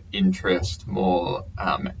 more interest, more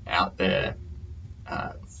out there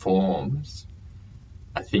forms,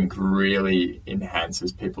 I think really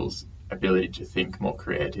enhances people's ability to think more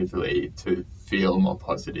creatively, to feel more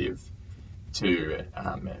positive, to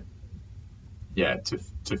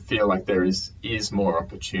feel like there is more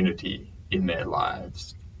opportunity in their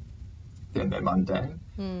lives than they're mundane.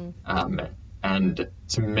 And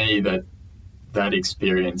to me, that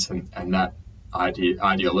experience and that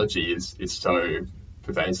ideology is so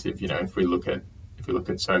pervasive. If we look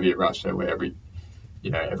at Soviet Russia, where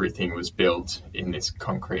everything was built in this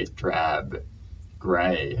concrete drab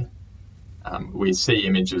grey. We see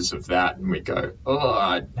images of that and we go, oh,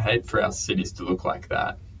 I'd hate for our cities to look like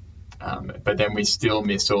that. But then we still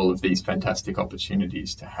miss all of these fantastic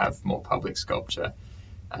opportunities to have more public sculpture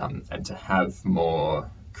and to have more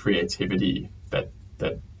creativity that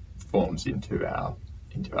forms into our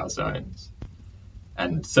zones.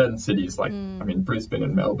 And certain cities Brisbane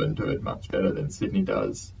and Melbourne do it much better than Sydney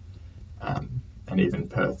does, and even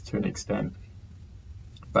Perth to an extent.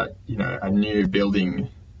 But, a new building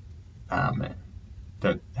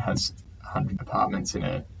that has 100 apartments in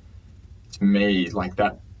it, to me, like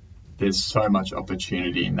that, there's so much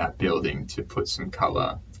opportunity in that building to put some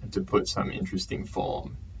colour and to put some interesting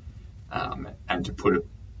form, and to put a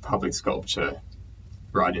public sculpture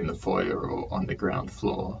right in the foyer or on the ground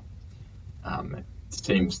floor. It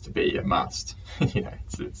seems to be a must.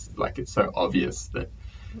 It's so obvious that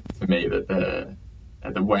to me that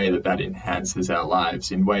the way that enhances our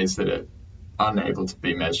lives in ways that are unable to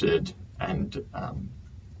be measured and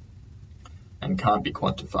can't be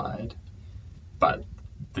quantified, but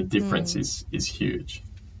the difference is huge.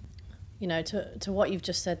 To what you've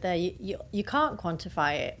just said there, you can't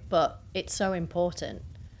quantify it, but it's so important,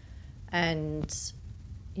 and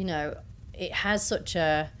it has such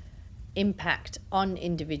a impact on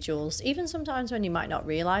individuals, even sometimes when you might not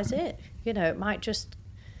realize it. It might just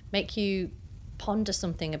make you ponder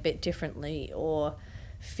something a bit differently or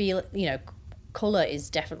feel, color is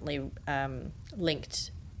definitely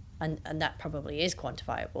linked, and that probably is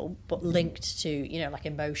quantifiable, but linked to, like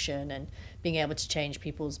emotion and being able to change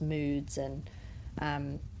people's moods, and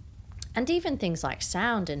even things like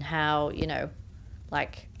sound and how,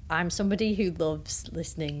 like I'm somebody who loves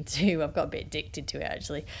listening to, I've got a bit addicted to it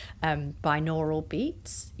actually, binaural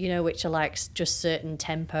beats, which are like just certain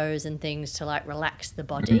tempos and things to like relax the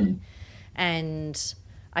body. And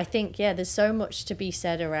I think, there's so much to be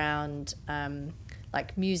said around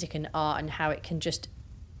like music and art and how it can just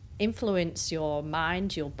influence your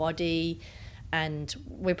mind, your body, And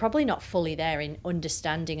we're probably not fully there in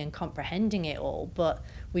understanding and comprehending it all, but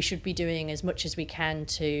we should be doing as much as we can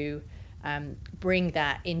to bring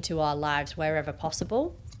that into our lives wherever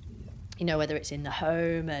possible, whether it's in the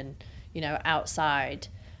home and, outside.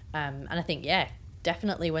 And I think,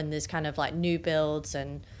 definitely when there's kind of like new builds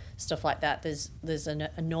and stuff like that, there's an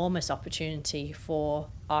enormous opportunity for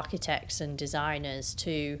architects and designers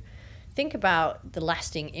to think about the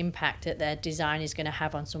lasting impact that their design is going to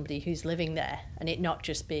have on somebody who's living there, and it not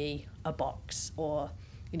just be a box or,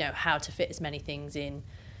 how to fit as many things in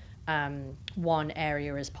one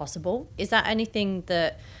area as possible. Is that anything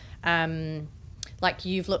that like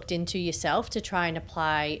you've looked into yourself to try and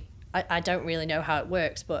apply? I don't really know how it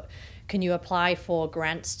works, but can you apply for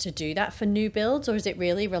grants to do that for new builds, or is it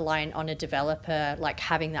really reliant on a developer like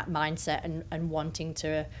having that mindset and wanting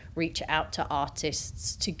to reach out to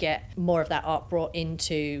artists to get more of that art brought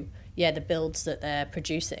into the builds that they're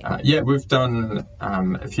producing? We've done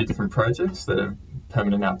a few different projects that are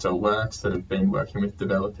permanent outdoor works that have been working with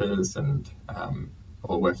developers and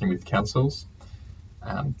or working with councils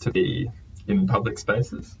to be in public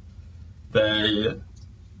spaces.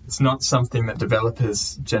 It's not something that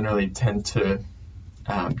developers generally tend to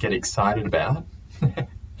get excited about.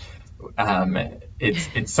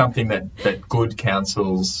 It's something that good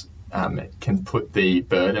councils can put the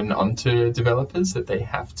burden onto developers, that they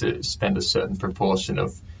have to spend a certain proportion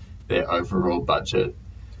of their overall budget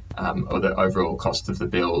or the overall cost of the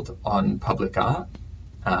build on public art.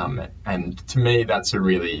 And to me, that's a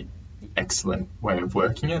really excellent way of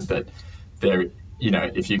working it, that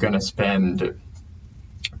if you're going to spend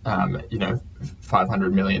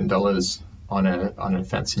 $500 million on a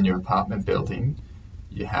fancy new apartment building,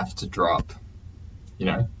 you have to drop,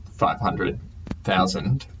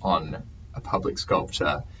 $500,000 on a public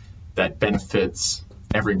sculpture that benefits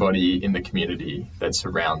everybody in the community that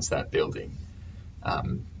surrounds that building.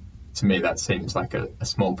 To me, that seems like a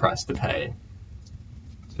small price to pay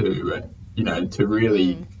to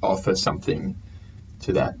really offer something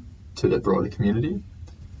to the broader community.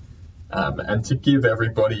 And to give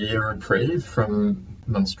everybody a reprieve from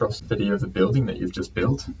monstrosity of the building that you've just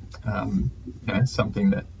built, something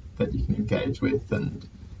that you can engage with, and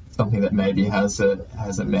something that maybe has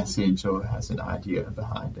a message or has an idea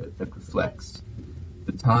behind it that reflects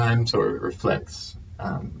the times, or it reflects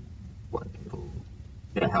how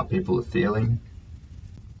people are feeling.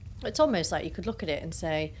 It's almost like you could look at it and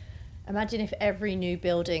say, imagine if every new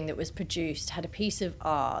building that was produced had a piece of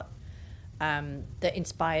art that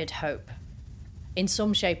inspired hope in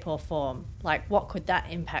some shape or form. Like, what could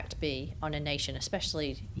that impact be on a nation,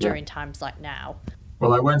 especially during times like now?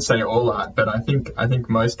 Well, I won't say all art, but I think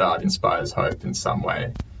most art inspires hope in some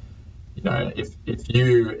way.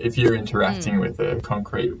 If you're interacting with a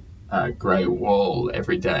concrete grey wall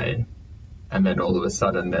every day, and then all of a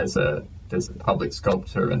sudden there's a public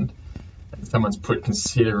sculpture and someone's put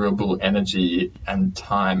considerable energy and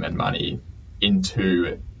time and money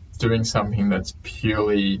into doing something that's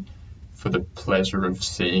purely for the pleasure of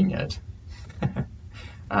seeing it,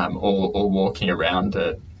 or walking around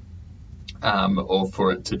it, or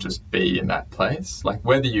for it to just be in that place. Like,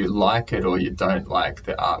 whether you like it or you don't like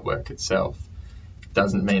the artwork itself,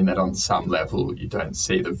 doesn't mean that on some level you don't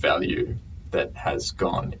see the value that has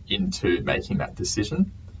gone into making that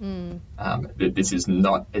decision. This is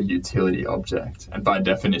not a utility object, and by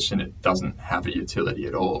definition it doesn't have a utility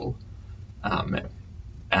at all.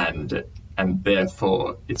 And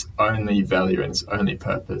therefore its only value and its only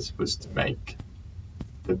purpose was to make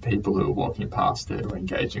the people who are walking past it or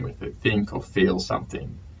engaging with it think or feel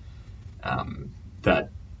something that,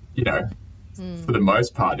 for the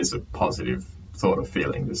most part is a positive thought or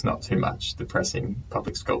feeling. There's not too much depressing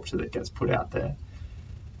public sculpture that gets put out there.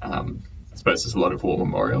 I suppose there's a lot of war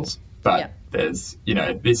memorials, but there's,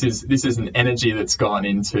 this is an energy that's gone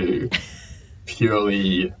into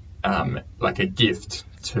purely like a gift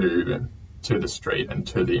to the street and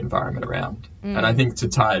to the environment around. And I think, to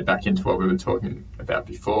tie it back into what we were talking about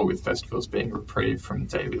before with festivals being a reprieve from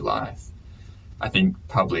daily life, I think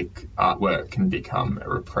public artwork can become a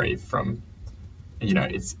reprieve from,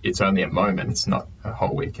 it's only a moment, it's not a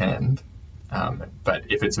whole weekend. But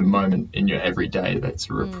if it's a moment in your everyday that's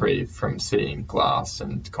a reprieve from seeing glass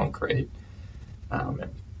and concrete,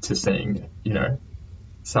 to seeing,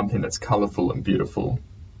 something that's colourful and beautiful,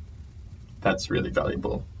 that's really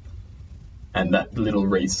valuable. And that little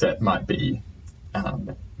reset might be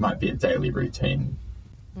a daily routine.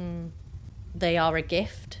 They are a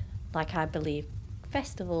gift, like I believe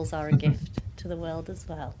festivals are a gift to the world as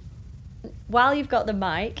well. While you've got the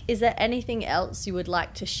mic, is there anything else you would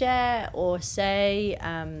like to share or say?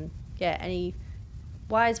 Any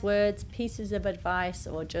wise words, pieces of advice,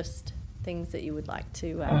 or just things that you would like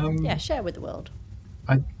to share with the world?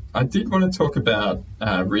 I did want to talk about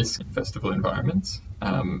risk in festival environments,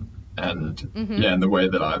 and the way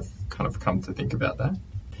that I've kind of come to think about that.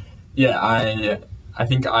 Yeah, I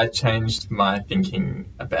think I changed my thinking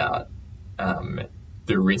about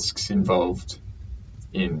the risks involved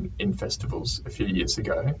in festivals a few years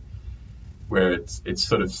ago, where it's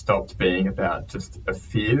sort of stopped being about just a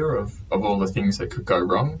fear of all the things that could go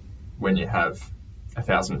wrong when you have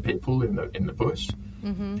 1,000 people in the bush.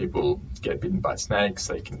 People get bitten by snakes.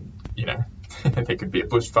 They can, there could be a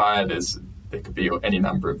bushfire. There could be any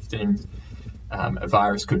number of things. A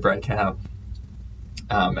virus could break out,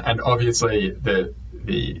 and obviously the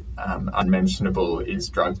unmentionable is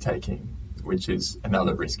drug taking, which is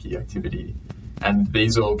another risky activity. And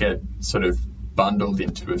these all get sort of bundled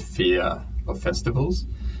into a fear of festivals.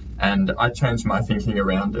 And I changed my thinking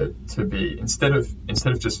around it to be, instead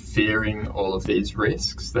of just fearing all of these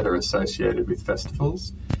risks that are associated with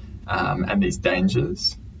festivals and these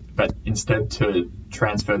dangers, but instead to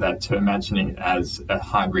transfer that to imagining it as a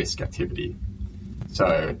high risk activity.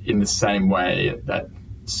 So in the same way that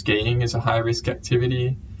skiing is a high risk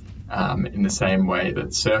activity, in the same way that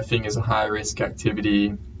surfing is a high risk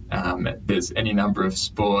activity, there's any number of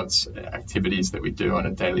sports activities that we do on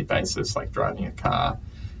a daily basis, like driving a car,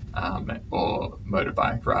 or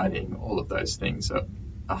motorbike riding. All of those things are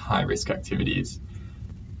high risk activities.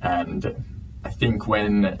 And I think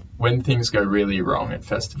when things go really wrong at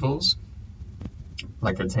festivals,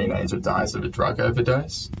 like a teenager dies of a drug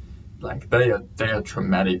overdose, like they are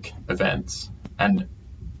traumatic events. And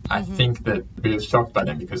I think that we are shocked by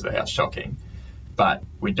them because they are shocking, but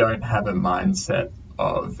we don't have a mindset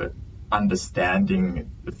of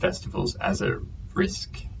understanding the festivals as a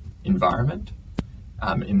risk environment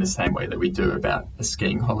in the same way that we do about a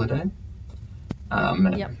skiing holiday.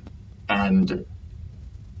 And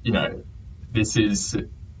this is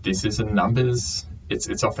a numbers.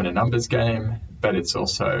 It's often a numbers game, but it's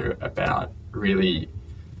also about really,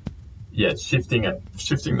 shifting the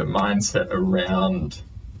mindset around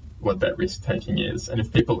what that risk taking is. And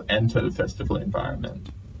if people enter the festival environment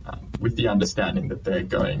with the understanding that they're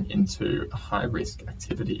going into a high risk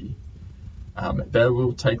activity, they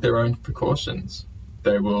will take their own precautions.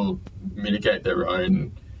 They will mitigate their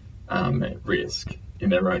own risk in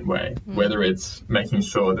their own way, whether it's making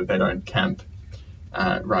sure that they don't camp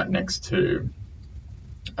right next to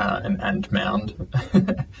an ant mound,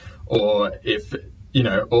 or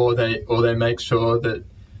or they make sure that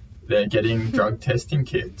they're getting drug testing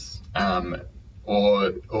kits,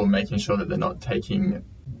 or making sure that they're not taking,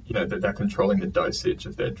 that they're controlling the dosage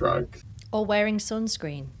of their drugs. Or wearing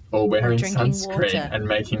sunscreen. Or wearing drinking sunscreen water. And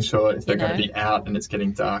making sure if they're going to be out and it's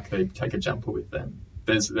getting dark, they take a jumper with them.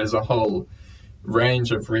 There's a whole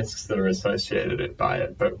range of risks that are associated by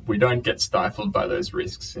it, but we don't get stifled by those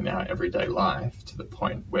risks in our everyday life to the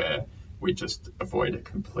point where we just avoid it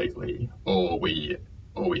completely, or we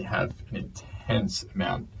have an intense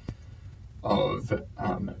amount of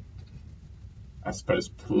I suppose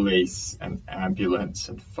police and ambulance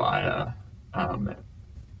and fire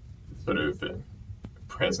sort of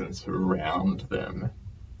presence around them.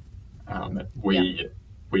 We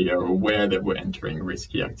are aware that we're entering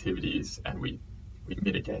risky activities, and we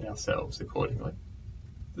mitigate ourselves accordingly.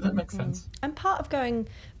 Does that make sense? And part of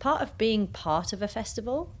being part of a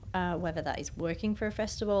festival, whether that is working for a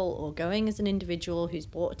festival or going as an individual who's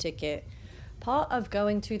bought a ticket, part of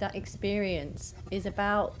going through that experience is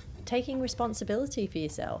about taking responsibility for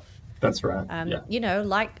yourself. That's right.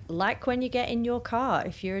 Like when you get in your car,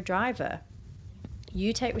 if you're a driver,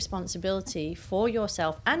 you take responsibility for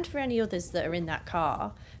yourself and for any others that are in that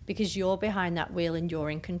car, because you're behind that wheel and you're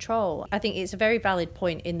in control. I think it's a very valid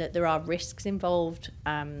point in that there are risks involved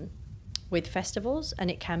with festivals,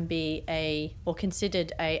 and it can be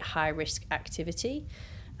considered a high risk activity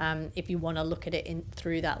if you want to look at it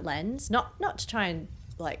through that lens. Not to try and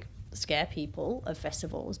scare people of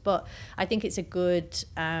festivals, but I think it's a good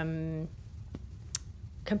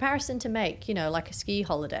comparison to make, like a ski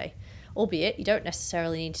holiday. Albeit you don't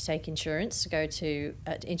necessarily need to take insurance out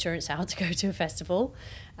to go to a festival,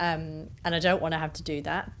 and I don't want to have to do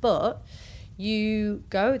that, but you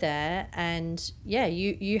go there and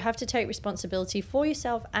you have to take responsibility for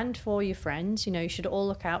yourself and for your friends. You should all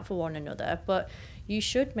look out for one another, but you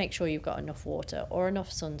should make sure you've got enough water or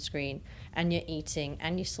enough sunscreen, and you're eating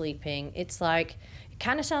and you're sleeping. It's it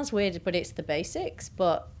kind of sounds weird, but it's the basics.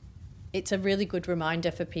 But it's a really good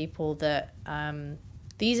reminder for people that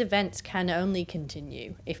these events can only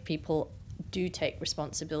continue if people do take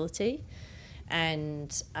responsibility.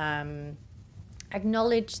 And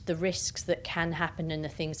acknowledge the risks that can happen and the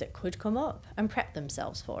things that could come up and prep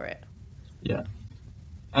themselves for it. Yeah.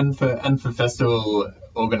 And for festival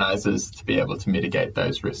organisers to be able to mitigate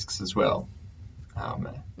those risks as well,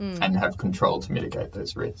 and have control to mitigate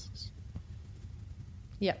those risks.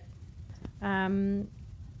 Yep.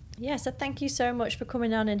 So thank you so much for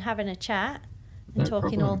coming on and having a chat and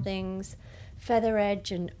talking problem. all things Feather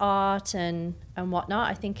Edge and art and whatnot.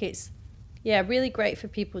 I think it's really great for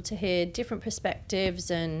people to hear different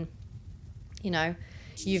perspectives, and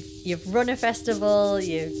you've run a festival,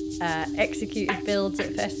 you've executed builds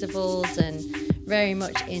at festivals, and very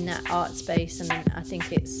much in that art space, and I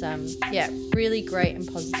think it's really great and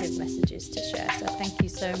positive messages to share. So thank you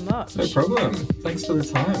so much. No problem. Thanks for the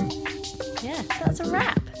time. Yeah, that's a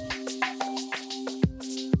wrap.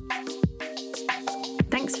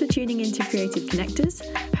 Thanks for tuning into Creative Connectors.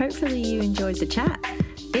 Hopefully you enjoyed the chat.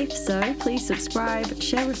 If so, please subscribe,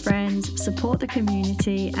 share with friends, support the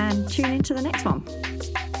community, and tune into the next one.